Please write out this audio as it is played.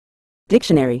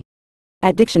Dictionary.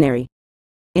 At dictionary.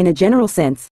 In a general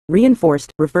sense, reinforced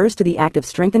refers to the act of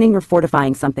strengthening or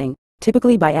fortifying something,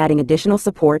 typically by adding additional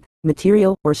support,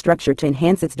 material, or structure to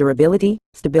enhance its durability,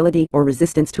 stability, or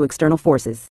resistance to external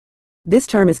forces. This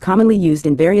term is commonly used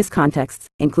in various contexts,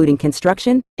 including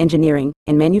construction, engineering,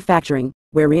 and manufacturing,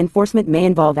 where reinforcement may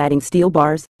involve adding steel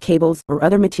bars, cables, or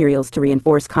other materials to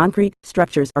reinforce concrete,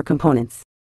 structures, or components.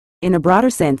 In a broader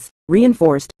sense,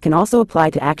 reinforced can also apply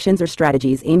to actions or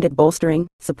strategies aimed at bolstering,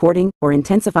 supporting, or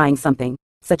intensifying something,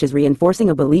 such as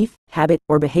reinforcing a belief, habit,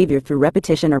 or behavior through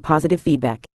repetition or positive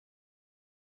feedback.